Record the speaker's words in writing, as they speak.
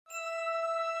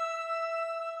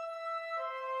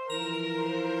Hello,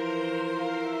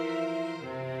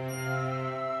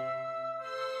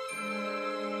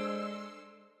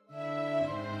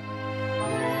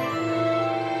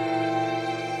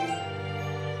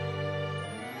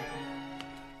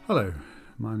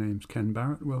 my name's Ken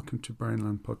Barrett. Welcome to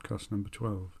Brainland podcast number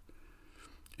 12.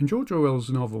 In George Orwell's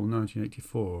novel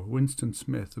 1984, Winston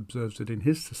Smith observes that in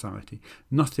his society,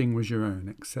 nothing was your own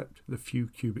except the few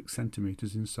cubic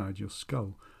centimetres inside your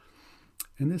skull.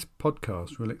 In this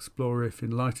podcast, we'll explore if,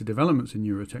 in light of developments in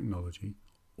neurotechnology,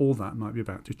 all that might be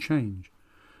about to change.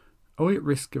 Are we at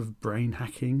risk of brain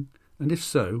hacking? And if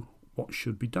so, what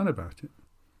should be done about it?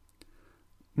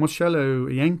 Marcello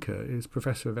Ienca is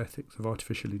Professor of Ethics of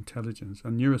Artificial Intelligence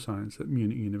and Neuroscience at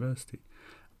Munich University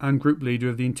and Group Leader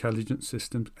of the Intelligent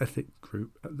Systems Ethics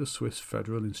Group at the Swiss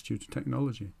Federal Institute of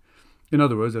Technology. In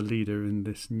other words, a leader in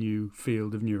this new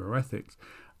field of neuroethics,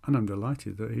 and I'm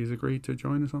delighted that he's agreed to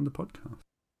join us on the podcast.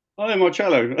 Hi,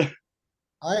 Marcello.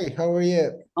 Hi, how are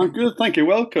you? I'm good, thank you.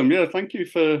 Welcome. Yeah, thank you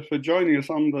for joining us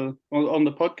on the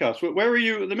podcast. Where are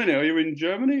you at the minute? Are you in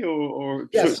Germany or?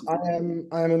 Yes, I'm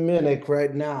in Munich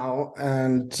right now,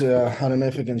 and I don't know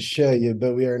if I can show you,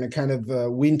 but we are in a kind of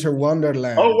winter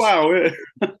wonderland. Oh wow!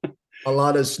 A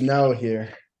lot of snow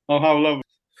here. Oh, how lovely!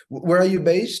 Where are you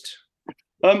based?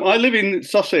 I live in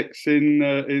Sussex, near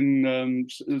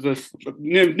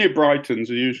Brighton's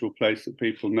the usual place that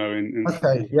people know.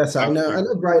 Okay, yes, I know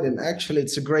Brighton. Actually,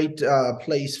 it's a great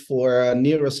place for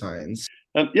neuroscience.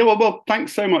 Yeah, well,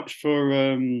 thanks so much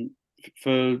for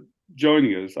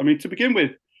joining us. I mean, to begin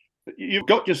with, you've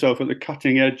got yourself at the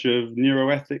cutting edge of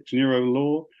neuroethics,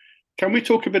 neurolaw. Can we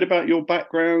talk a bit about your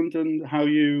background and how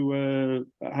you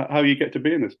get to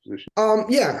be in this position?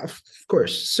 Yeah, of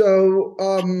course. So.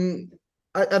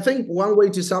 I think one way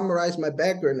to summarize my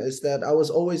background is that I was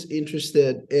always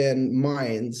interested in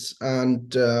minds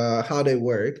and how they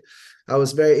work. I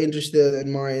was very interested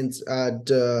in minds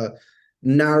at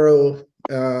narrow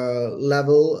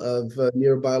level of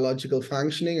neurobiological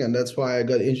functioning, and that's why I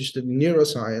got interested in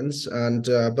neuroscience.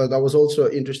 But I was also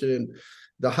interested in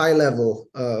the high level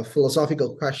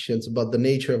philosophical questions about the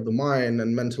nature of the mind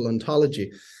and mental ontology.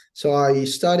 So I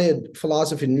studied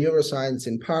philosophy and neuroscience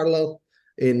in parallel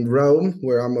in Rome,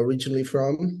 where I'm originally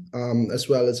from, as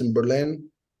well as in Berlin.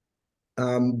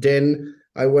 Then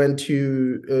I went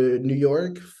to New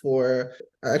York for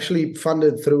actually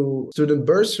funded through student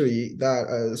bursary,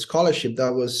 that scholarship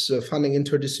that was funding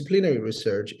interdisciplinary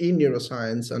research in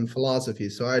neuroscience and philosophy.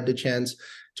 So I had the chance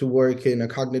to work in a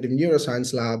cognitive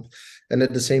neuroscience lab, and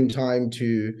at the same time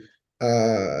to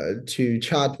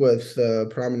chat with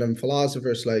prominent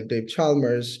philosophers like Dave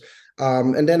Chalmers.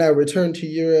 And then I returned to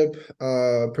Europe,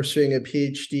 pursuing a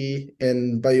PhD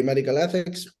in biomedical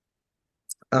ethics,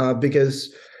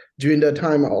 because during that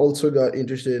time I also got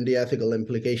interested in the ethical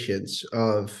implications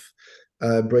of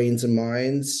brains and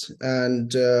minds.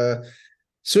 And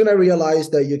soon I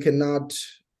realized that you cannot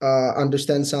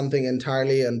understand something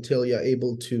entirely until you're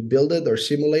able to build it or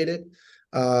simulate it.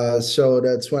 So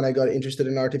that's when I got interested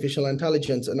in artificial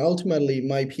intelligence. And ultimately,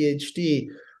 my PhD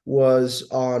was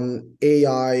on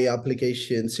AI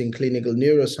applications in clinical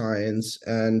neuroscience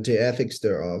and the ethics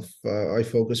thereof. I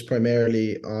focused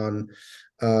primarily on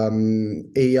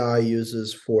AI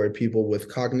uses for people with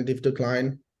cognitive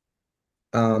decline,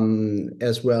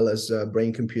 as well as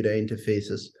brain-computer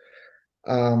interfaces.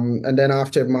 And then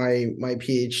after my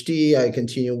PhD, I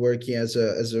continued working as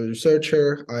a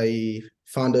researcher. I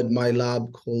founded my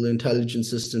lab called Intelligent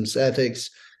Systems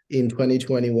Ethics in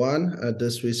 2021 at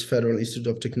the Swiss Federal Institute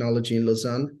of Technology in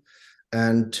Lausanne.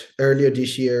 And earlier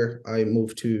this year, I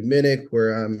moved to Munich,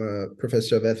 where I'm a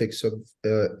professor of ethics of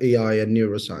AI and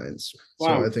neuroscience.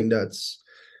 Wow. So I think that's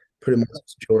pretty much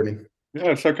the journey.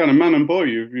 Yeah, so kind of man and boy,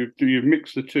 you've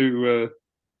mixed the two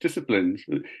disciplines.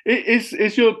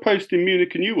 Is your post in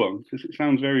Munich a new one? Because it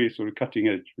sounds very sort of cutting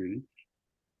edge, really.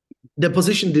 The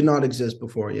position did not exist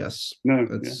before, yes. No,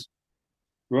 yeah.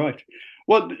 Right.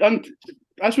 Well, and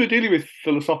as we're dealing with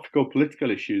philosophical,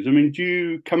 political issues, I mean, do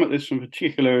you come at this from a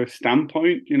particular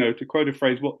standpoint? You know, to quote a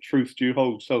phrase, what truths do you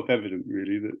hold self-evident,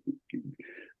 really,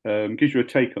 that gives you a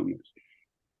take on this?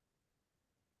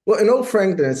 Well, in all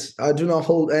frankness, I do not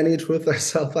hold any truth as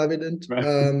self-evident.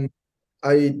 Right.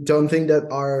 I don't think that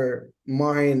our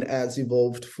mind has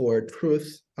evolved for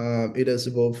truth. It has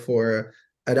evolved for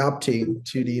adapting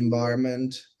to the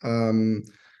environment.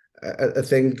 I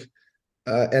think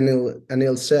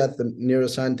Anil Seth, the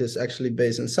neuroscientist actually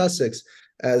based in Sussex,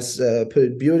 has put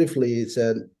it beautifully. He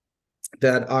said,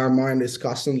 that our mind is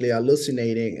constantly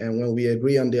hallucinating, and when we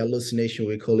agree on the hallucination,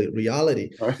 we call it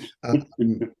reality. Right.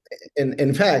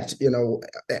 In fact,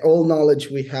 all knowledge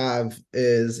we have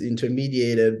is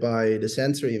intermediated by the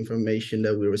sensory information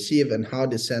that we receive, and how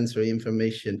the sensory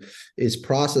information is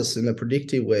processed in a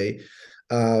predictive way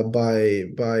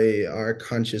by our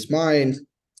conscious mind.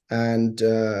 And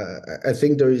I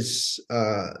think there is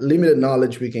limited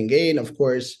knowledge we can gain. Of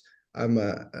course, I'm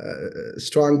a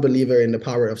strong believer in the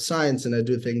power of science, and I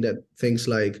do think that things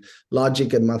like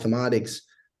logic and mathematics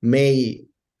may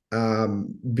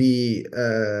be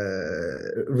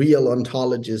real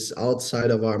ontologies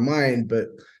outside of our mind. But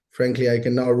frankly, I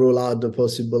can now rule out the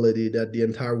possibility that the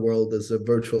entire world is a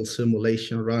virtual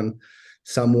simulation run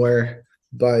somewhere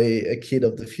by a kid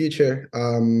of the future.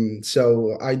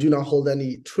 So I do not hold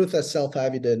any truth as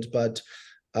self-evident, but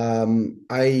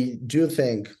I do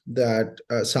think that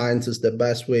science is the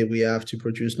best way we have to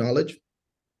produce knowledge.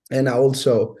 And I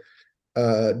also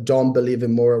don't believe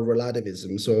in moral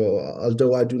relativism. So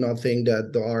although I do not think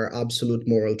that there are absolute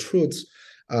moral truths,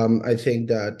 I think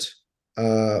that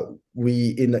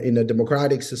we in a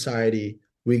democratic society,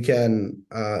 we can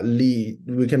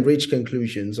reach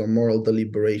conclusions on moral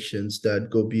deliberations that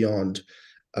go beyond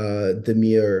the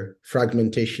mere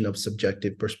fragmentation of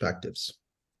subjective perspectives.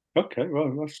 Okay,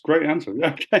 well, that's a great answer.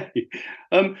 Okay.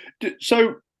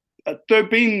 So there have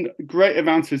been great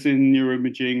advances in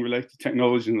neuroimaging related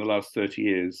technology in the last 30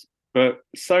 years, but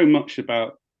so much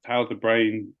about how the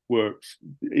brain works,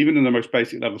 even in the most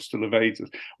basic level, still evades us.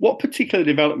 What particular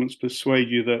developments persuade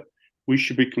you that we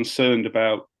should be concerned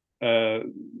about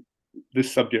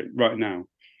this subject right now?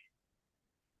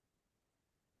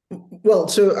 Well,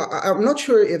 so I'm not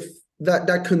sure if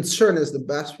that concern is the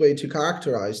best way to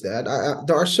characterize that.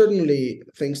 There are certainly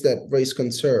things that raise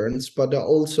concerns, but there are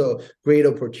also great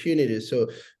opportunities. So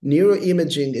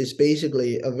neuroimaging is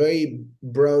basically a very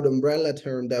broad umbrella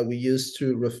term that we use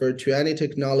to refer to any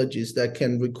technologies that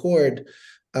can record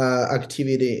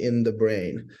activity in the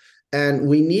brain. And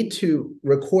we need to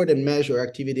record and measure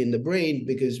activity in the brain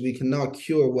because we cannot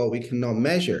cure what we cannot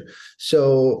measure.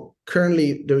 So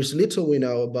currently, there's little we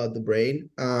know about the brain.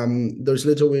 There's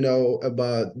little we know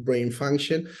about brain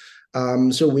function.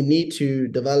 So we need to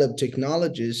develop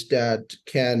technologies that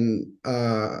can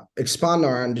expand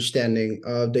our understanding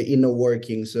of the inner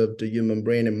workings of the human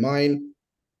brain and mind,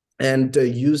 and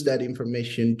use that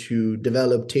information to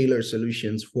develop tailored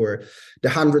solutions for the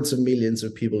hundreds of millions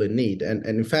of people in need. And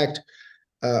in fact,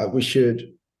 we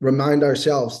should remind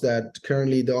ourselves that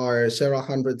currently there are several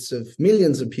hundreds of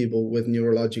millions of people with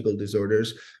neurological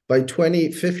disorders. By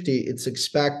 2050, it's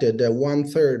expected that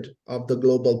 1/3 of the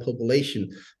global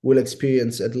population will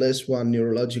experience at least one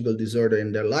neurological disorder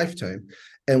in their lifetime,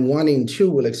 and 1 in 2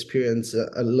 will experience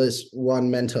at least one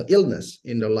mental illness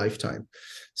in their lifetime.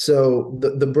 So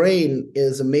the brain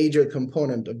is a major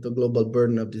component of the global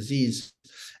burden of disease,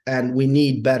 and we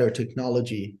need better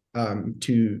technology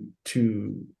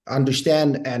to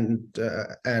understand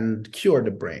and cure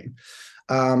the brain.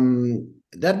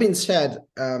 That being said,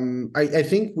 I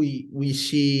think we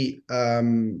see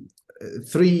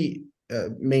three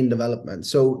main developments.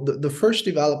 So the first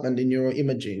development in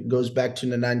neuroimaging goes back to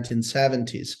the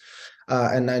 1970s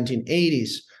and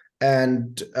 1980s.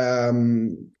 And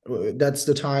that's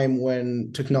the time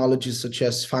when technologies such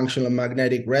as functional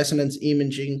magnetic resonance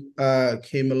imaging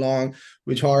came along,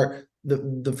 which are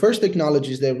the first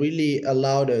technologies that really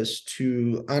allowed us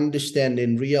to understand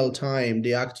in real time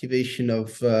the activation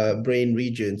of brain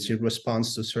regions in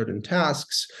response to certain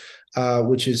tasks,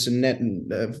 which is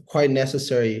a quite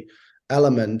necessary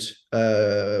element,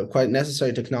 quite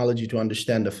necessary technology to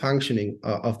understand the functioning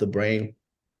of the brain.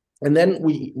 And then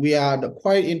we had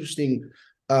quite interesting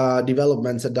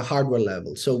developments at the hardware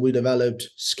level. So we developed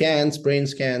scans, brain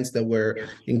scans that were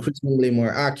increasingly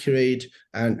more accurate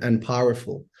and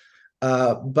powerful.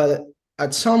 But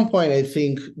at some point, I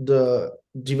think the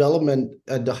development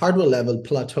at the hardware level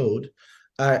plateaued.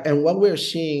 And what we're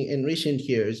seeing in recent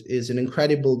years is an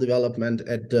incredible development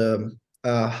at the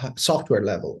software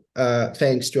level,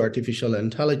 thanks to artificial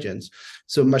intelligence.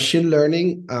 So machine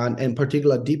learning and in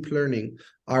particular deep learning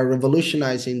are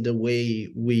revolutionizing the way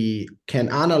we can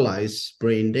analyze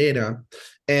brain data.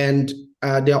 And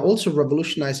they are also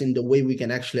revolutionizing the way we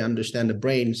can actually understand the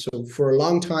brain. So for a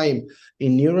long time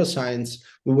in neuroscience,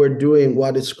 we were doing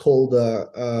what is called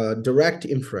direct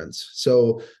inference.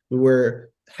 So we were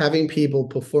having people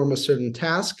perform a certain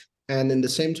task, and at the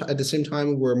same time,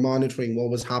 we were monitoring what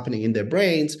was happening in their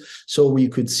brains, so we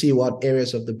could see what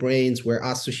areas of the brains were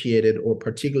associated or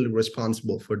particularly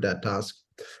responsible for that task.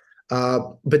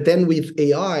 But then with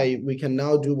AI, we can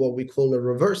now do what we call a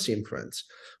reverse inference.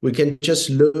 We can just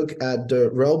look at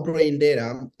the raw brain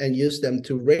data and use them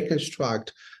to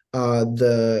reconstruct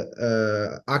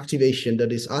the activation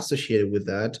that is associated with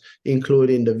that,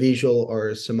 including the visual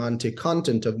or semantic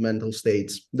content of mental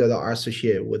states that are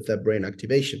associated with that brain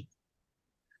activation.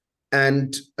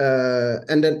 And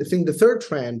then I think the third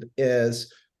trend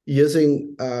is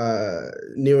using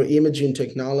neuroimaging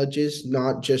technologies,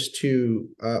 not just to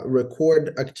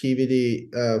record activity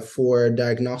for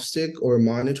diagnostic or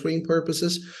monitoring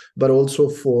purposes, but also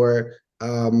for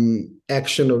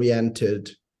action-oriented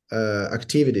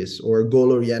activities or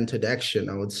goal-oriented action,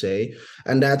 I would say.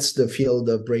 And that's the field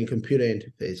of brain-computer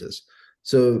interfaces.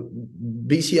 So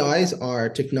BCIs are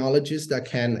technologies that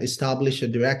can establish a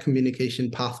direct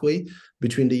communication pathway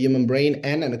between the human brain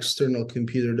and an external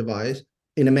computer device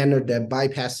in a manner that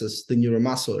bypasses the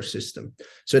neuromuscular system,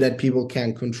 so that people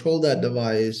can control that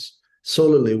device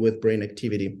solely with brain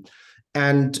activity.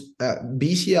 And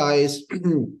BCIs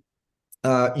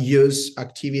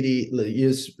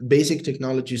use basic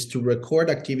technologies to record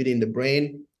activity in the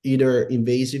brain, either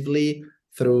invasively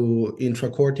through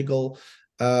intracortical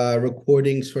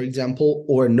recordings, for example,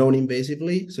 or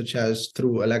non-invasively, such as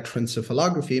through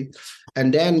electroencephalography.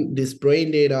 And then these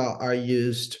brain data are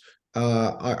used,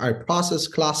 are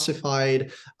processed,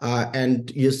 classified,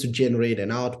 and used to generate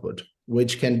an output,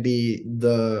 which can be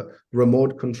the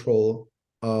remote control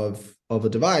of a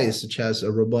device, such as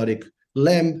a robotic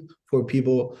limb for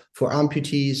people, for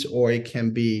amputees, or it can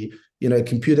be, a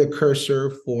computer cursor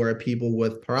for people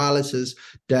with paralysis.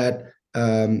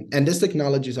 And these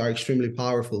technologies are extremely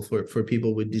powerful for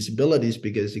people with disabilities,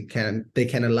 because they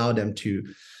can allow them to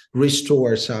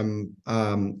restore some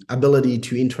ability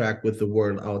to interact with the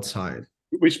world outside.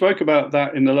 We spoke about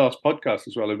that in the last podcast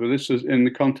as well, but this was in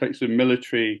the context of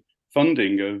military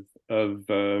funding of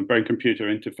brain-computer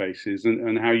interfaces,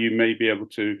 and how you may be able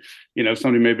to,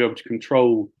 somebody may be able to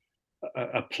control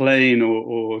a plane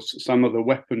or some other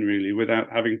weapon, really, without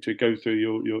having to go through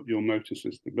your motor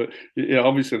system. But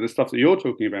obviously the stuff that you're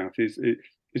talking about is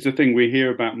a thing we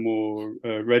hear about more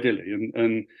readily.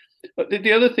 And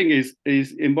the other thing is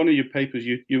in one of your papers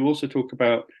you also talk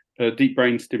about deep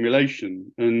brain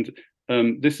stimulation, and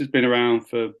this has been around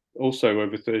for also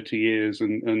over 30 years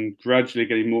and gradually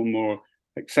getting more and more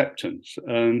acceptance.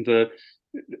 And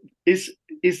is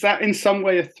that in some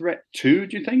way a threat too,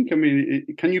 do you think? I mean,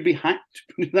 can you be hacked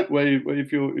that way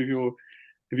if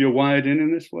you're wired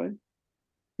in this way?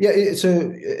 Yeah,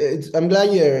 so I'm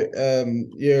glad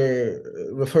you're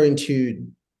referring to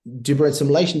deep brain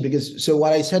stimulation, because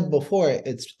what I said before,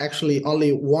 it's actually only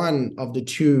one of the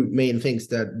two main things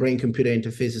that brain-computer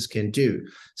interfaces can do.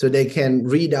 So they can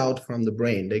read out from the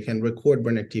brain, they can record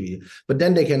brain activity, but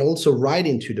then they can also write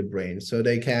into the brain. So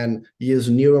they can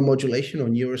use neuromodulation or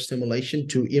neurostimulation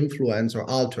to influence or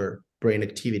alter brain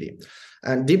activity.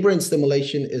 And deep brain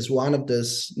stimulation is one of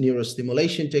those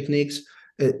neurostimulation techniques.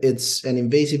 It's an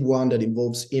invasive one that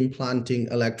involves implanting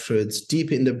electrodes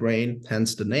deep in the brain,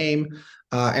 hence the name,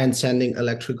 and sending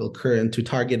electrical current to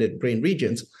targeted brain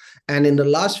regions. And in the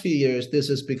last few years, this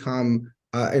has become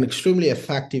an extremely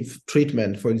effective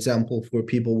treatment, for example, for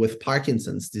people with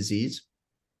Parkinson's disease,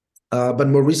 but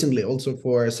more recently also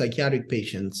for psychiatric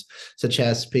patients, such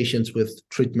as patients with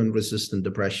treatment-resistant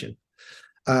depression.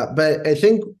 But I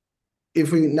think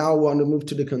if we now want to move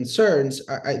to the concerns,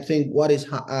 I think what is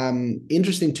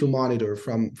interesting to monitor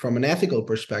from an ethical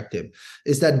perspective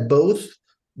is that both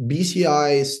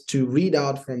BCIs to read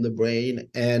out from the brain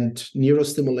and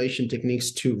neurostimulation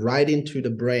techniques to write into the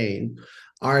brain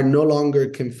are no longer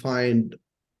confined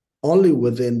only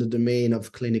within the domain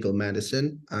of clinical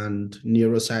medicine and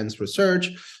neuroscience research,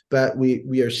 but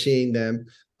we are seeing them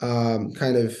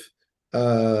kind of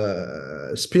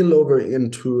spill over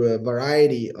into a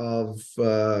variety of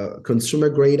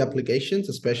consumer-grade applications,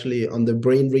 especially on the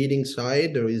brain reading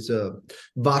side. There is a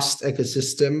vast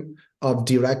ecosystem of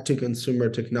direct-to-consumer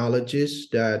technologies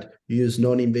that use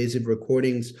non-invasive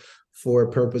recordings for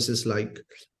purposes like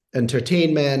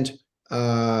entertainment,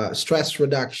 stress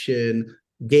reduction,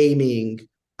 gaming,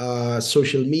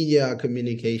 social media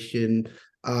communication,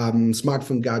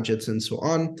 smartphone gadgets, and so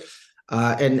on.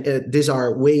 And these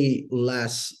are way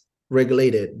less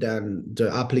regulated than the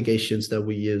applications that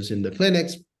we use in the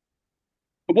clinics.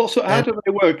 How do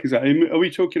they work? Is that, are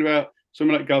we talking about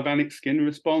something like galvanic skin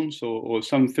response or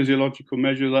some physiological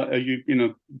measure that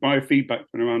biofeedback's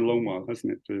been around a long while,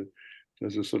 hasn't it?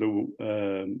 There's a sort of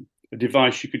a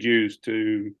device you could use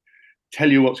to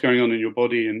tell you what's going on in your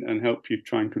body and help you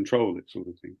try and control it, sort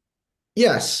of thing.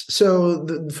 Yes. So,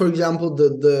 for example,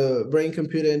 the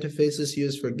brain-computer interfaces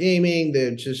used for gaming,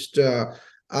 they're just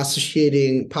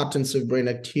associating patterns of brain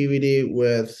activity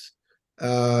with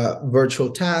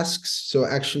virtual tasks, so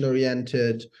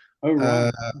action-oriented Oh,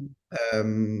 right.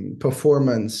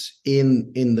 performance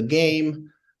in the game,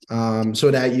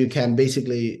 so that you can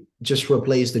basically just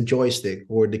replace the joystick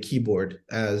or the keyboard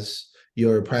as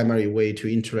your primary way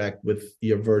to interact with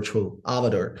your virtual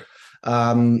avatar.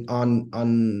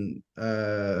 On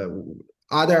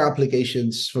other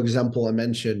applications, for example, I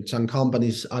mentioned some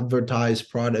companies advertise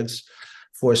products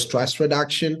for stress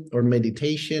reduction or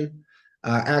meditation.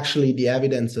 Actually, the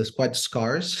evidence is quite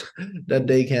scarce that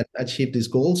they can achieve these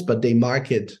goals, but they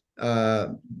market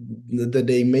that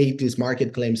they make these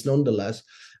market claims nonetheless.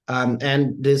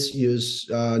 And this use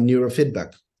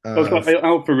neurofeedback. Well, it's like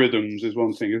algorithms is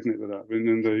one thing, isn't it, with that? And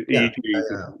then the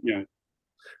EEGs, yeah.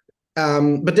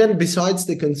 But then besides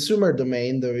the consumer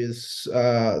domain, there is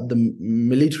the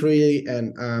military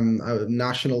and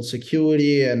national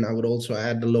security, and I would also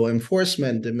add the law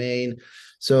enforcement domain.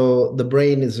 So the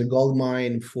brain is a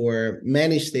goldmine for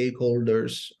many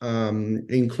stakeholders,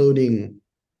 including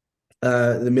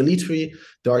the military.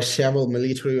 There are several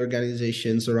military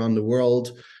organizations around the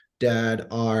world that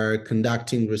are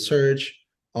conducting research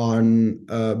on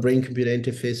brain-computer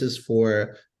interfaces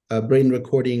for brain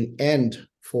recording and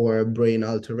for brain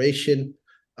alteration,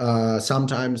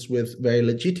 sometimes with very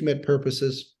legitimate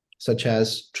purposes, such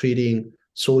as treating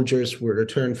soldiers who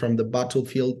return from the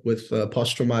battlefield with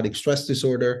post-traumatic stress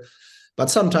disorder, but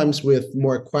sometimes with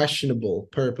more questionable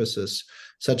purposes,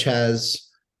 such as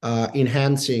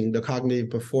enhancing the cognitive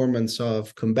performance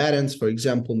of combatants, for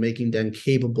example, making them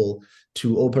capable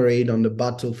to operate on the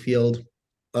battlefield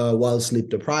while sleep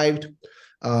deprived,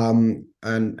 and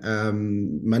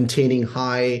maintaining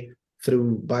high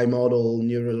through bimodal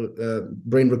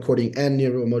brain recording and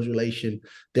neuromodulation,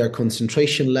 their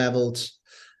concentration levels,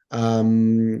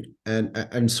 and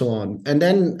so on. And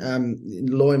then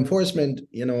law enforcement,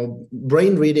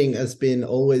 brain reading has been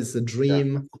always a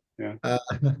dream. Yeah.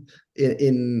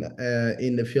 In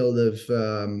the field of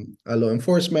law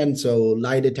enforcement. So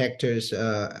lie detectors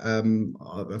a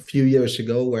few years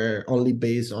ago were only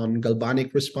based on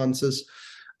galvanic responses.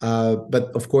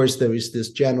 But of course, there is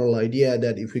this general idea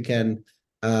that if we can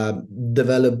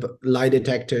develop lie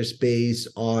detectors based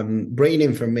on brain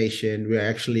information, we're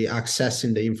actually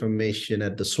accessing the information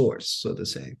at the source, so to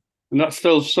say. And that's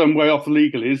still some way off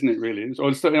legally, isn't it? Really,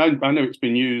 I know it's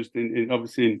been used in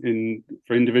obviously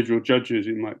for individual judges,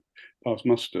 it might pass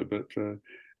muster, but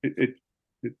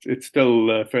it's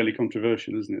still fairly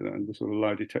controversial, isn't it? That the sort of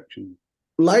lie detection.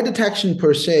 Lie detection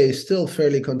per se is still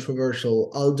fairly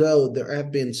controversial, although there have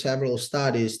been several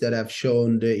studies that have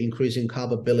shown the increasing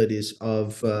capabilities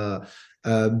of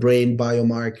brain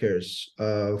biomarkers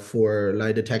for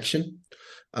lie detection.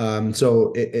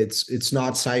 So it's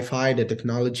not sci-fi. The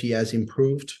technology has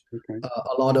improved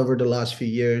a lot over the last few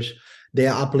years.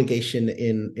 Their application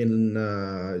in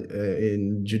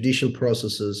judicial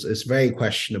processes is very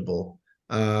questionable.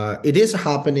 It is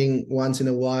happening once in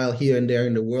a while here and there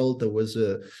in the world. There was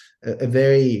a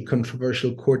very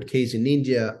controversial court case in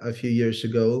India a few years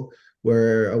ago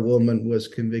where a woman was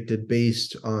convicted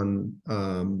based on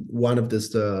one of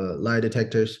these lie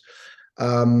detectors.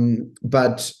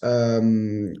 But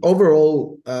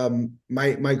overall,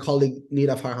 my colleague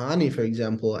Nida Farhani, for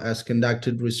example, has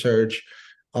conducted research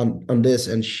on this,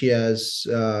 and she has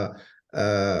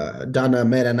done a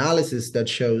meta-analysis that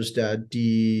shows that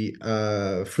the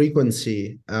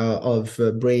frequency of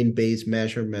brain-based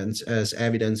measurements as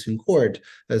evidence in court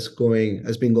has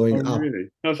been going up. Really?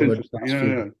 That's interesting.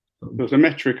 Yeah. There's a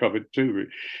metric of it too.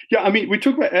 Yeah, I mean, we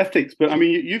talk about ethics, but I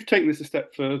mean, you've taken this a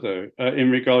step further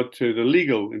in regard to the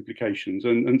legal implications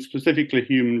and specifically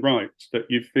human rights, that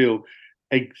you feel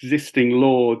existing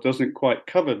law doesn't quite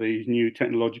cover these new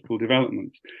technological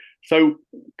developments. So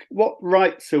what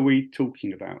rights are we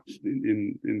talking about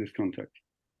in this context?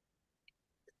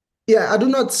 Yeah, I do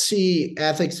not see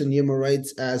ethics and human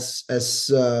rights as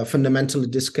fundamentally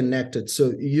disconnected.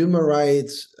 So human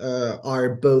rights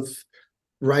are both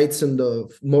rights in the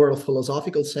moral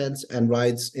philosophical sense and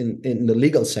rights in the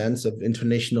legal sense of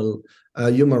international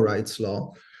human rights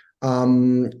law.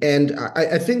 And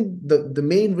I think the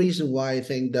main reason why I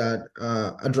think that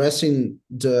addressing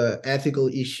the ethical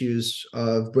issues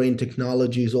of brain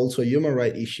technology is also a human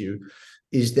right issue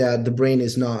is that the brain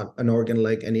is not an organ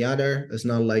like any other. It's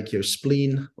not like your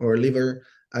spleen or liver.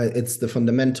 It's the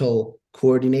fundamental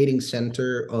coordinating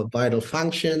center of vital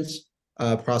functions,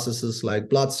 processes like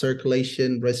blood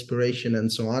circulation, respiration, and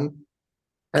so on.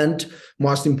 And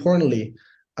most importantly,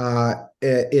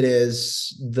 it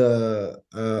is the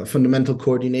fundamental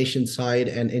coordination side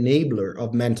and enabler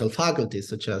of mental faculties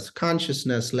such as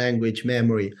consciousness, language,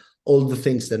 memory, all the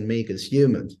things that make us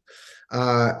humans.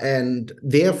 And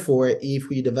therefore, if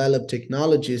we develop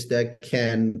technologies that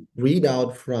can read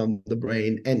out from the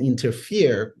brain and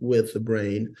interfere with the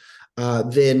brain,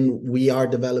 then we are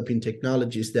developing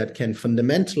technologies that can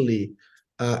fundamentally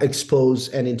expose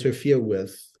and interfere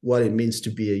with what it means to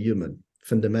be a human,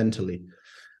 fundamentally.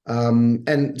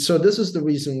 And so this is the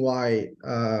reason why,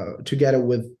 together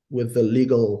with the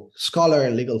legal scholar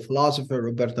and legal philosopher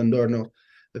Roberto Adorno,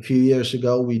 a few years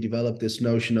ago, we developed this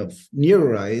notion of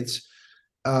neurorights,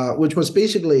 which was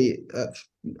basically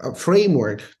a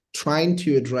framework trying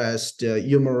to address the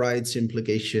human rights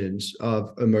implications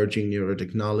of emerging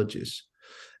neurotechnologies.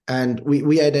 And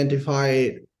we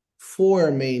identified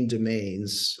four main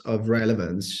domains of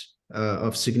relevance,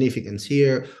 of significance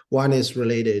here. One is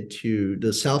related to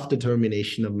the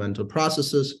self-determination of mental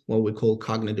processes, what we call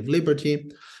cognitive liberty.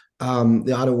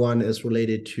 The other one is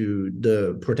related to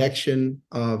the protection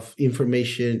of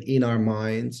information in our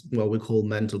minds, what we call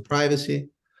mental privacy.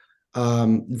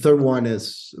 The third one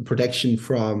is protection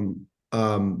from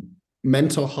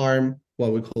mental harm,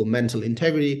 what we call mental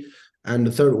integrity. And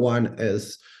the third one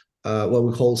is what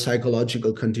we call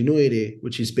psychological continuity,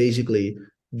 which is basically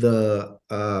the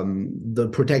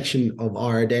protection of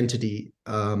our identity,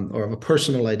 or of a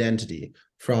personal identity,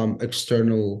 from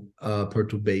external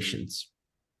perturbations.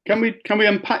 Can we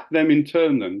unpack them in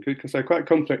turn then, because they're quite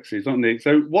complex, aren't they?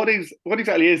 So what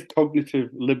exactly is cognitive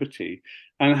liberty,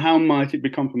 and how might it be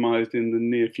compromised in the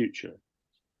near future?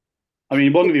 I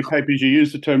mean, one of your papers you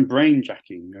used the term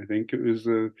brainjacking. I think it was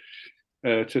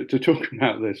to talk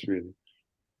about this, really.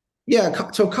 Yeah,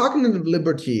 so cognitive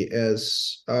liberty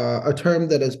is a term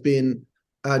that has been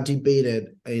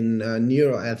debated in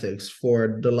neuroethics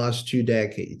for the last 2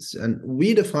 decades, and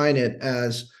we define it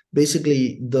as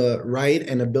basically the right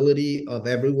and ability of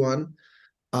everyone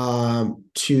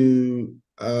to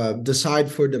decide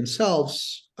for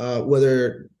themselves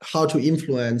how to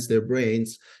influence their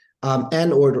brains,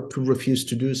 and or to refuse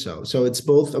to do so. So it's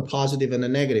both a positive and a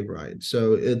negative right.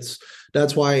 So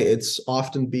that's why it's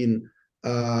often been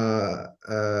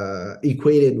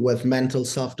equated with mental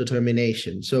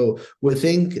self-determination. So we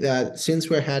think that since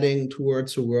we're heading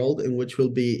towards a world in which will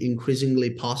be increasingly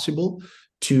possible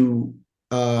to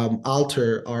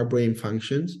alter our brain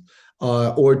functions,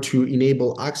 or to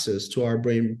enable access to our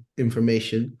brain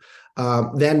information,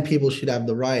 then people should have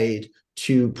the right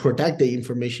to protect the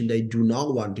information they do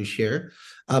not want to share,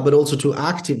 but also to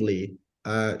actively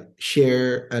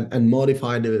share and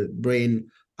modify the brain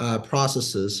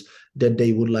processes that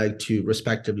they would like to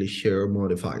respectively share or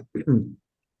modify.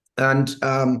 And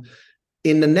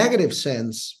in the negative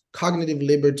sense, cognitive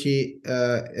liberty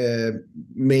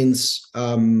means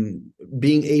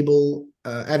being able,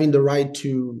 having the right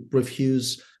to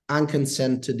refuse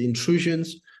unconsented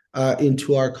intrusions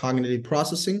into our cognitive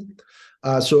processing.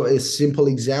 So a simple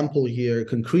example here, a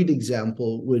concrete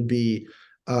example, would be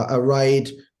a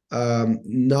right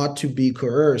not to be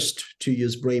coerced to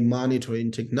use brain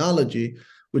monitoring technology,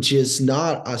 which is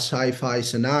not a sci-fi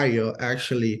scenario.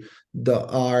 Actually, there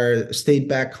are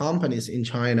state-backed companies in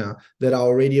China that are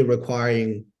already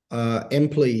requiring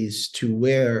employees to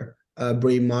wear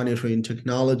brain monitoring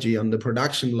technology on the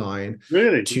production line.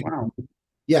 Really? Wow.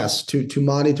 Yes, to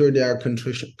monitor their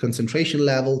concentration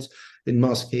levels in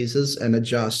most cases and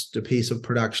adjust the pace of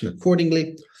production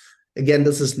accordingly. Again,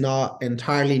 this is not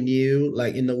entirely new.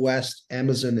 Like in the West,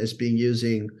 Amazon is being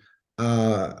using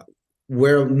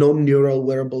non-neural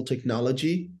wearable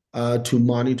technology to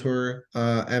monitor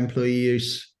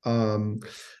employees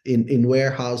in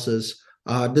warehouses.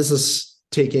 This is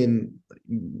taking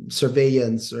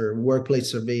surveillance or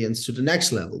workplace surveillance to the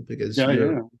next level, because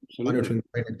you're monitoring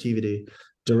brain activity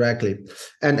directly.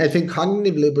 And I think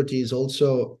cognitive liberty is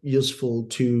also useful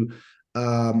to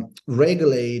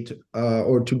regulate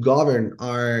or to govern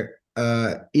our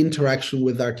interaction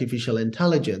with artificial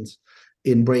intelligence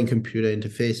in brain-computer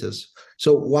interfaces.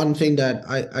 So one thing that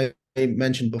I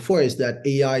mentioned before is that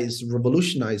AI is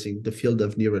revolutionizing the field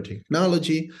of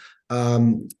neurotechnology,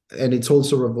 and it's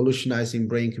also revolutionizing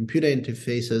brain-computer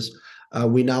interfaces.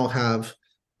 We now have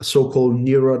so-called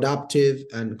neuroadaptive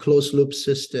and closed-loop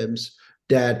systems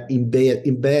that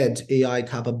embed AI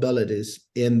capabilities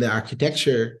in the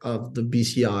architecture of the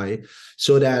BCI,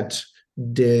 so that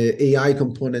the AI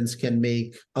components can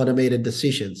make automated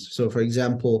decisions. So, for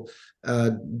example,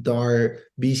 there are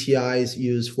BCIs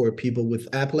used for people with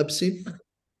epilepsy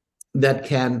that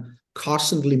can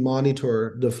constantly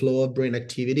monitor the flow of brain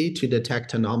activity to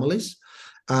detect anomalies.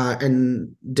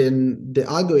 And then the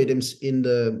algorithms in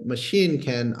the machine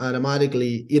can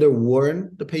automatically either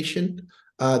warn the patient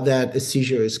that a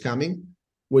seizure is coming,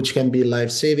 which can be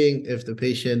life-saving if the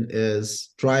patient is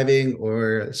driving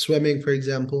or swimming, for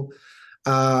example.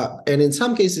 And in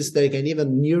some cases, they can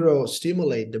even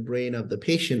neurostimulate the brain of the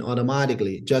patient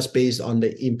automatically just based on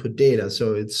the input data.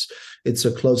 So it's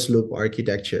a closed loop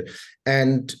architecture.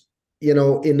 And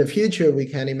in the future, we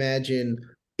can imagine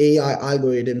AI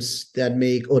algorithms that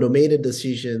make automated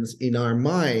decisions in our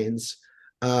minds,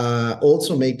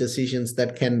 also make decisions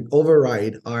that can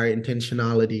override our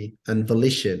intentionality and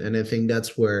volition. And I think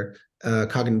that's where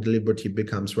cognitive liberty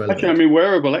becomes relevant. Actually, I mean,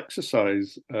 wearable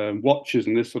exercise watches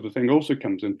and this sort of thing also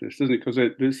comes into this, doesn't it? Because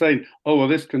they're saying, oh, well,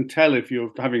 this can tell if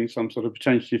you're having some sort of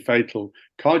potentially fatal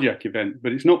cardiac event,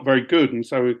 but it's not very good. And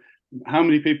so how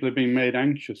many people are being made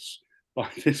anxious by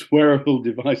this wearable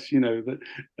device, that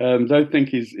don't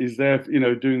think is there,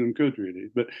 doing them good, really.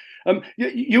 But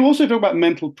you also talk about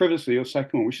mental privacy, your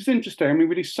second one, which is interesting. I mean,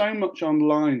 we do so much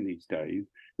online these days,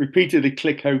 repeatedly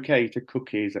click OK to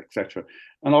cookies, etc.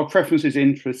 And our preferences,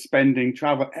 interests, spending,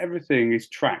 travel, everything is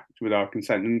tracked with our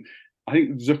consent. And I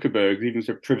think Zuckerberg even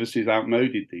said privacy is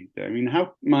outmoded these days. I mean,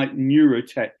 how might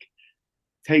neurotech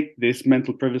take this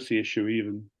mental privacy issue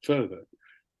even further?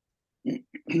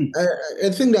 I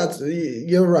think that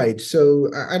you're right. So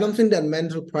I don't think that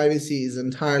mental privacy is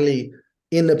entirely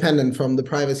independent from the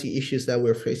privacy issues that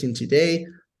we're facing today.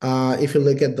 If you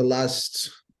look at the last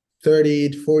 30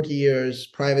 to 40 years,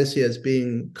 privacy has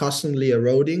been constantly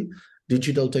eroding.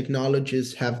 Digital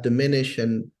technologies have diminished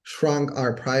and shrunk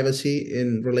our privacy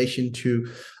in relation to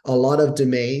a lot of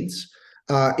domains,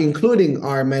 including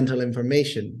our mental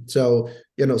information. So,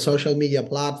 social media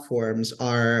platforms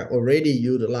are already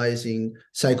utilizing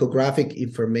psychographic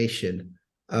information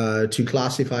to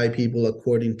classify people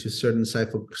according to certain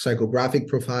psychographic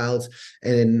profiles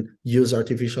and use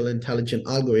artificial intelligence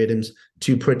algorithms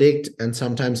to predict and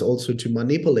sometimes also to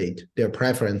manipulate their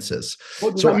preferences.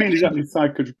 What does that mean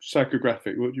exactly,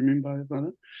 psychographic? What do you mean by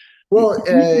that? Well,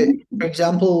 for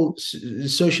example,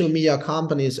 social media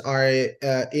companies are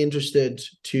interested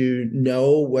to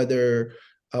know whether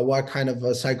what kind of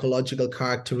psychological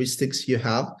characteristics you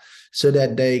have, so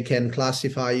that they can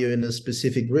classify you in a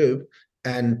specific group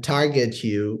and target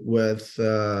you with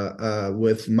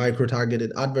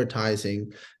micro-targeted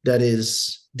advertising that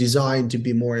is designed to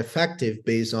be more effective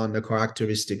based on the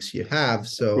characteristics you have.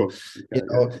 So,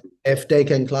 if they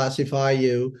can classify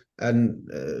you and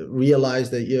realize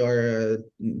that you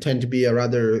tend to be a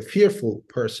rather fearful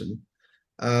person,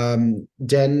 then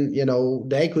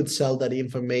they could sell that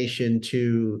information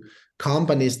to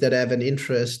companies that have an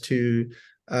interest to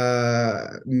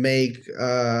make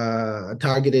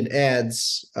targeted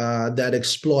ads that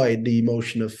exploit the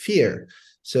emotion of fear.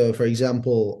 So, for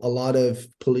example, a lot of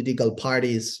political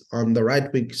parties on the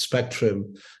right-wing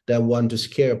spectrum that want to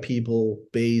scare people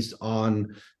based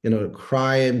on,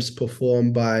 crimes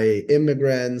performed by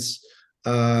immigrants,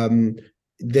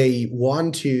 they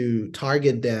want to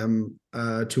target them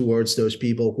towards those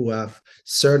people who have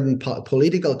certain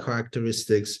political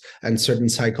characteristics and certain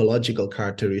psychological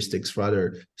characteristics,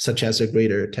 rather, such as a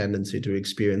greater tendency to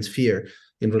experience fear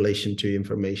in relation to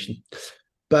information.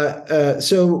 But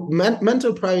so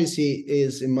mental privacy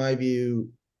is, in my view,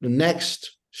 the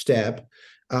next step.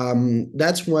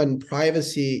 That's when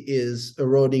privacy is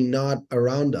eroding not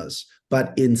around us,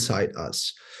 but inside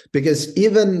us. Because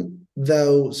even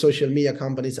though social media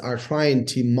companies are trying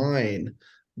to mine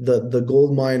the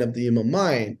gold mine of the human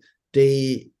mind,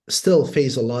 they still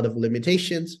face a lot of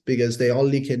limitations because they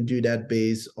only can do that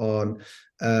based on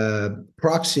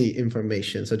proxy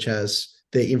information, such as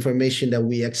the information that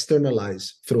we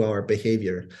externalize through our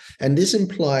behavior. And this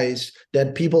implies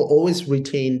that people always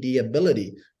retain the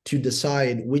ability to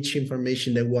decide which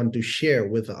information they want to share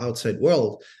with the outside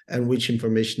world and which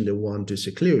information they want to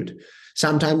seclude.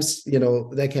 Sometimes,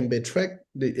 they can be tricked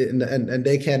and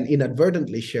they can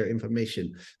inadvertently share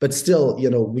information, but still,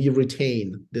 we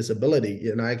retain this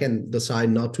ability. I can decide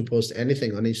not to post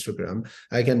anything on Instagram.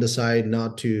 I can decide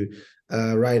not to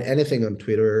write anything on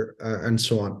Twitter and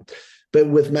so on. But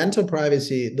with mental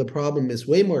privacy, the problem is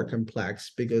way more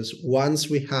complex, because once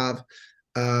we have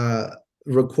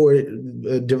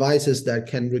devices that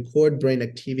can record brain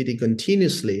activity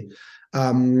continuously,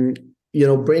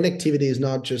 brain activity is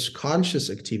not just conscious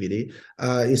activity,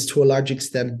 is to a large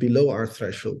extent below our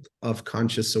threshold of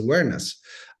conscious awareness.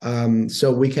 So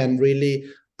we can really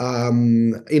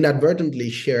inadvertently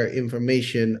share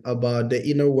information about the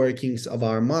inner workings of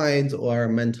our minds or our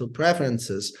mental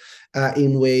preferences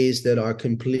in ways that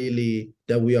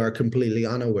we are completely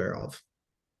unaware of.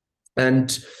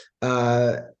 And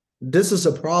this is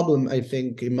a problem, I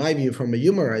think, in my view, from a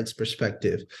human rights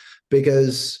perspective,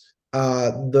 because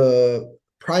the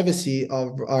privacy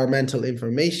of our mental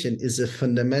information is a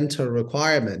fundamental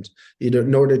requirement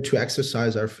in order to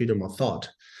exercise our freedom of thought.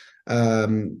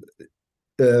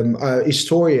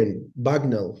 Historian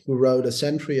Bucknell, who wrote a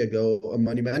century ago a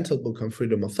monumental book on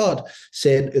freedom of thought,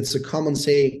 said it's a common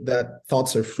saying that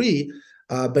thoughts are free,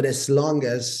 but as long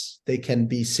as they can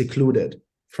be secluded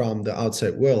from the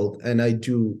outside world. And I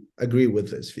do agree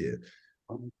with this view.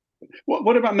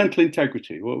 What about mental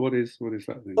integrity? What is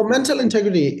that thing? Well, mental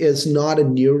integrity is not a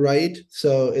new right.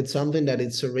 So it's something that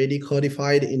it's already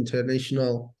codified in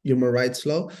international human rights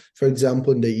law, for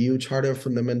example, in the EU Charter of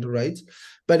Fundamental Rights,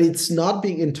 but it's not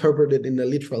being interpreted in a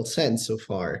literal sense so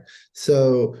far.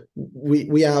 So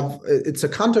we have, it's a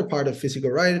counterpart of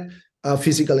physical right,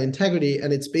 physical integrity,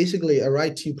 and it's basically a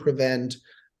right to prevent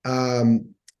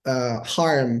harm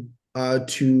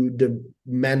to the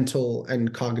mental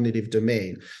and cognitive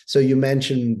domain. So you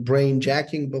mentioned brain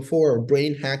jacking before, or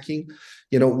brain hacking.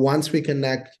 Once we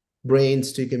connect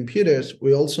brains to computers,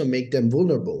 we also make them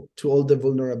vulnerable to all the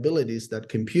vulnerabilities that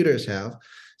computers have.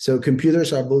 So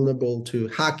computers are vulnerable to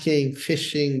hacking,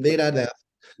 phishing, data theft,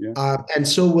 and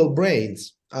so will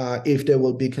brains if they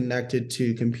will be connected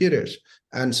to computers.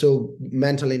 And so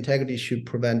mental integrity should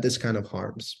prevent this kind of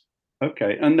harms.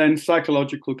 Okay, and then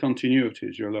psychological continuity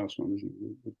is your last one, isn't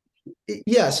it?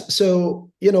 Yes. So,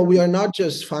 we are not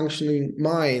just functioning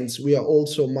minds, we are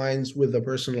also minds with a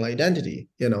personal identity.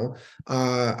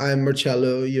 I'm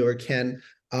Marcello, you're Ken.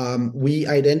 We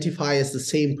identify as the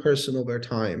same person over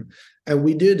time. And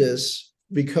we do this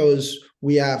because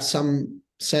we have some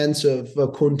sense of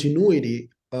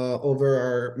continuity over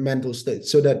our mental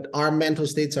states, so that our mental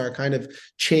states are a kind of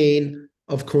chain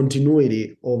of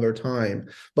continuity over time.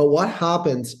 But what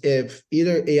happens if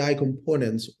either AI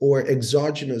components or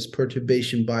exogenous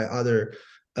perturbation by other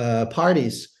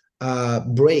parties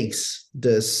breaks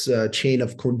this chain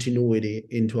of continuity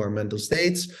into our mental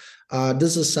states?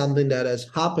 This is something that has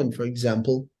happened, for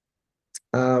example,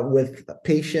 with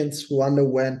patients who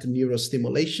underwent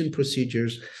neurostimulation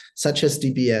procedures such as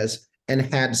DBS and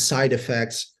had side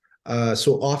effects,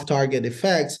 so off-target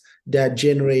effects that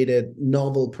generated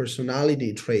novel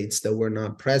personality traits that were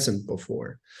not present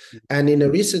before. And in a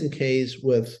recent case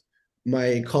with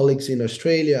my colleagues in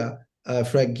Australia,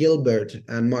 Fred Gilbert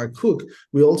and Mark Cook,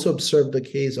 we also observed the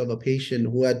case of a patient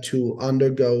who had to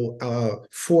undergo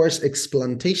forced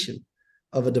explantation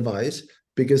of a device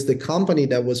because the company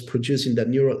that was producing that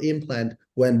neural implant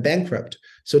went bankrupt.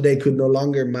 So they could no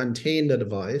longer maintain the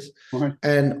device. Right.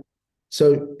 And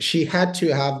so she had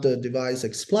to have the device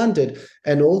explanted,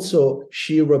 and also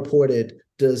she reported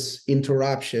this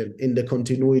interruption in the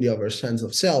continuity of her sense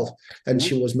of self, and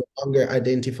she was no longer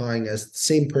identifying as the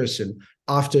same person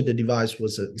after the device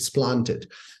was explanted.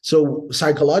 So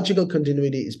psychological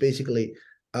continuity is basically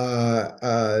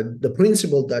the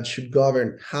principle that should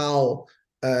govern how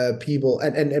people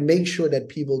and make sure that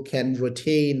people can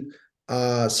retain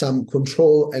some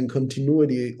control and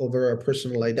continuity over our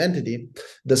personal identity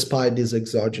despite these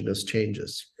exogenous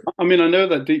changes. I mean, I know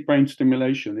that deep brain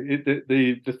stimulation,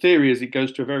 the theory is it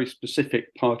goes to a very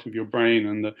specific part of your brain,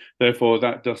 and therefore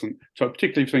that doesn't, so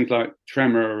particularly things like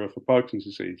tremor or for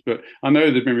Parkinson's disease. But I know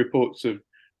there have been reports of,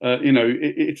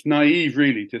 it's naive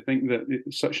really to think that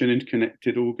such an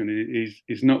interconnected organ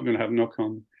is not going to have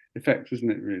knock-on effects,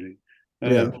 isn't it really?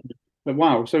 But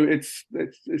wow, so it's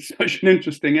such an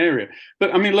interesting area.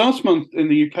 But I mean, last month in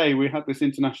the UK, we had this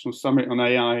international summit on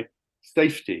AI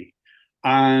safety,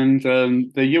 and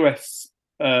the US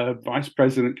Vice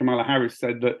President Kamala Harris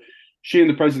said that she and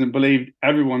the president believed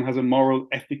everyone has a moral,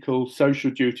 ethical,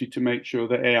 social duty to make sure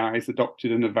that AI is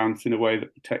adopted and advanced in a way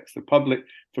that protects the public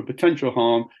from potential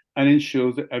harm and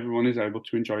ensures that everyone is able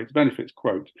to enjoy its benefits,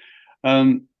 quote.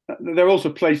 There are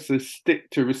also places to stick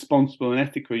to responsible and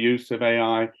ethical use of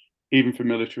AI, even for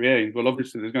military aid. Well,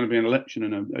 obviously, there's going to be an election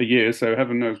in a year, so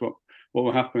heaven knows what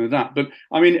will happen with that. But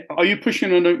I mean, are you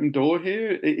pushing an open door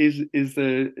here? I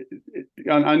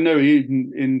know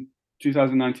even in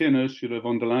 2019, Ursula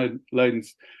von der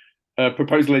Leyen's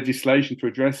proposed legislation to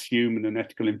address human and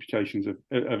ethical implications of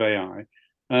AI.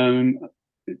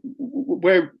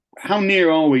 How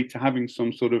near are we to having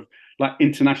some sort of like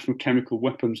international chemical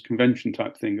weapons convention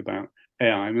type thing about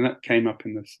AI? I mean, that came up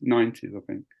in the 90s, I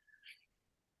think.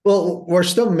 Well, we're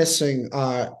still missing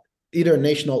either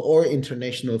national or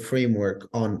international framework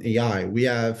on AI. We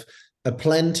have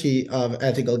plenty of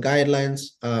ethical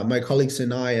guidelines. My colleagues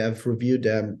and I have reviewed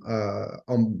them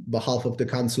on behalf of the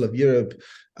Council of Europe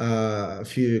a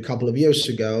couple of years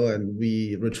ago, and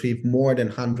we retrieved more than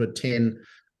 110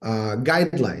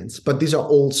 guidelines. But these are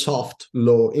all soft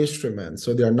law instruments,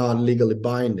 so they are not legally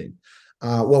binding.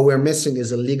 What we're missing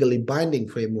is a legally binding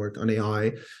framework on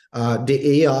AI.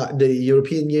 The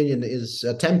European Union is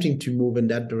attempting to move in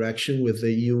that direction with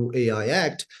the EU AI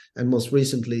Act, and most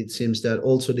recently, it seems that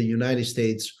also the United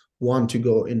States want to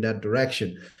go in that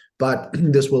direction. But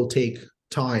this will take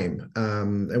time,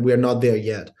 and we are not there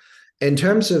yet. In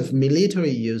terms of military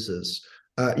uses,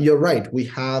 you're right. We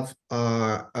have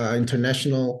an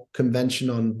international convention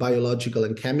on biological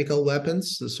and chemical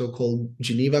weapons, the so-called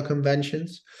Geneva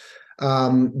Conventions.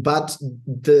 But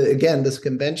again, these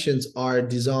conventions are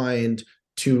designed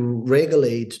to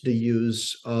regulate the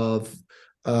use of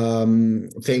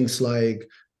things like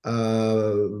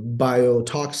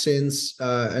biotoxins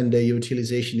and their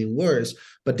utilization in wars,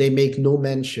 but they make no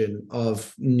mention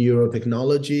of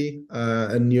neurotechnology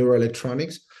and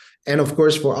neuroelectronics. And of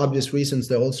course, for obvious reasons,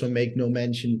 they also make no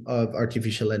mention of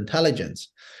artificial intelligence.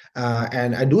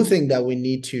 And I do think that we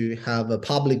need to have a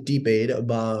public debate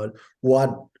about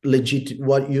what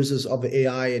uses of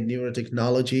AI and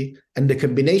neurotechnology and the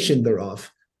combination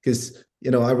thereof. Because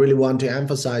I really want to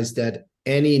emphasize that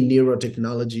any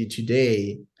neurotechnology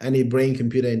today, any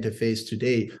brain-computer interface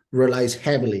today, relies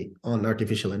heavily on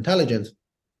artificial intelligence.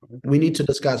 We need to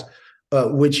discuss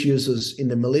which uses in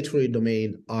the military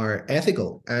domain are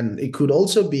ethical. And it could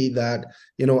also be that,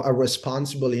 a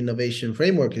responsible innovation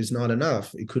framework is not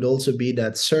enough. It could also be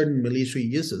that certain military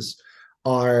uses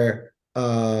are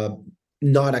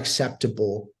not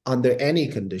acceptable under any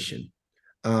condition.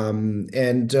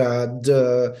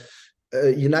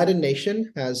 The United Nations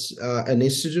has an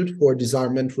Institute for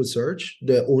Disarmament Research,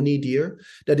 the ONIDIR,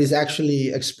 that is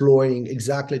actually exploring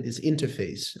exactly this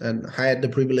interface. And I had the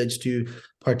privilege to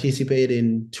participate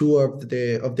in two of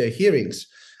their hearings.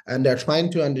 And they're trying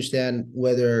to understand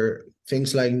whether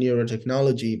things like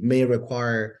neurotechnology may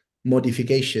require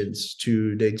modifications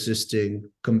to the existing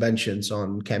conventions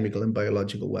on chemical and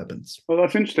biological weapons. Well,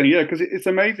 that's interesting, yeah, because it's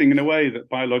amazing in a way that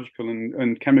biological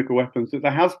and chemical weapons, that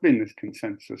there has been this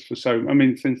consensus for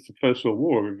since the First World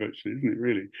War, virtually, isn't it,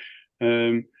 really?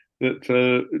 That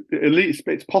at least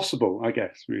it's possible, I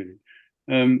guess, really.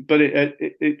 But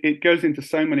it goes into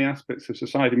so many aspects of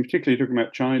society, particularly talking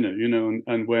about China,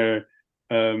 and where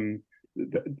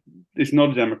it's not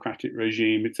a democratic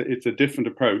regime. It's a different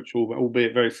approach,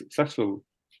 albeit very successful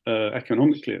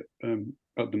economically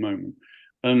at the moment.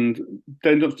 And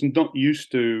they're not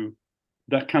used to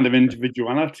that kind of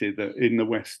individuality that in the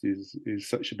West is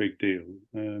such a big deal,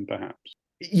 perhaps.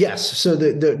 Yes, so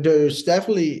there's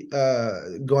definitely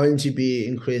going to be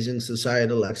increasing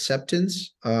societal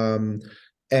acceptance. And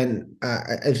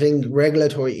I think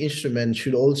regulatory instruments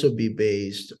should also be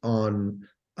based on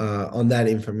that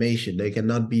information. They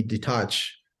cannot be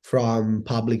detached from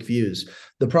public views.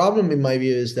 The problem, in my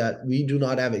view, is that we do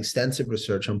not have extensive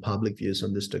research on public views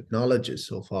on this technology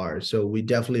so far. So we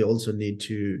definitely also need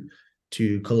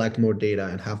to collect more data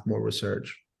and have more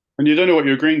research. And you don't know what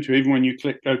you're agreeing to, even when you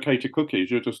click OK to cookies.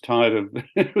 You're just tired of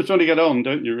trying to get on,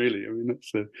 don't you, really? I mean,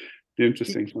 that's the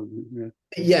interesting thing. Yeah.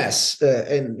 Yes,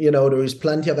 and there is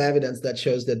plenty of evidence that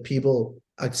shows that people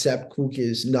accept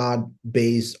cookies not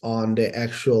based on the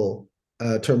actual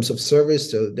terms of service.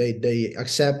 So they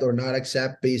accept or not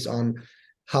accept based on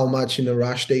how much in a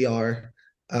rush they are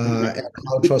and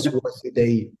how trustworthy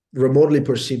they remotely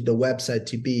perceive the website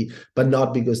to be, but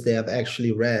not because they have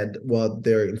actually read what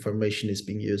their information is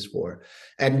being used for.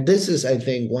 And this is, I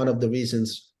think, one of the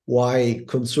reasons why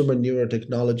consumer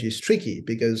neurotechnology is tricky,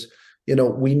 because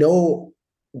we know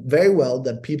very well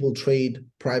that people trade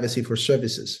privacy for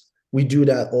services. We do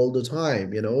that all the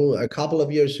time. A couple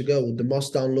of years ago, the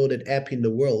most downloaded app in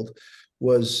the world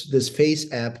was this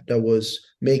face app that was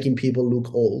making people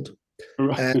look old.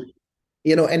 Right.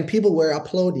 And people were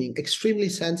uploading extremely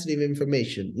sensitive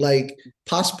information, like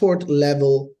passport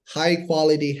level, high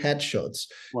quality headshots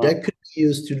that could be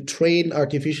used to train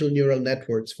artificial neural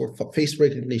networks for face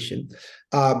recognition,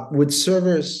 with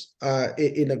servers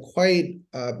in a quite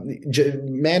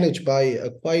managed by a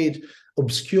quite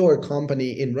obscure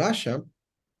company in Russia.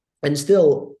 And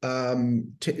still,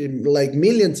 like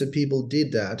millions of people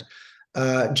did that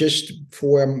just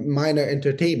for minor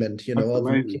entertainment,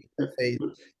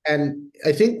 And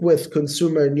I think with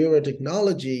consumer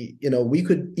neurotechnology, we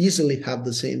could easily have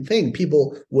the same thing.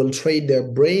 People will trade their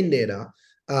brain data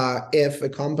if a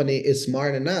company is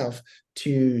smart enough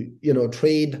to,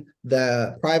 trade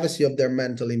the privacy of their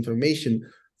mental information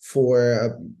for a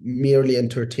merely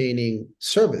entertaining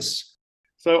service.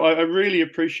 So I really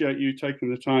appreciate you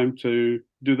taking the time to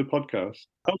do the podcast.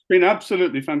 It's been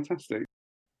absolutely fantastic.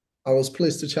 I was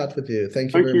pleased to chat with you.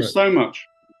 Thank you very much. Thank you so much.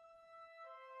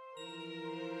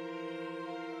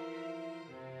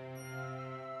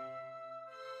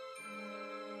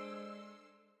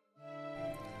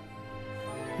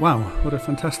 Wow, what a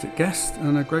fantastic guest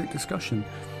and a great discussion.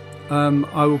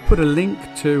 I will put a link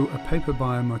to a paper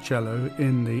by Marcello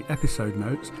in the episode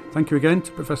notes. Thank you again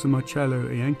to Professor Marcello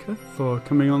Ienca for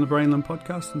coming on the Brainland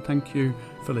podcast, and thank you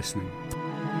for listening.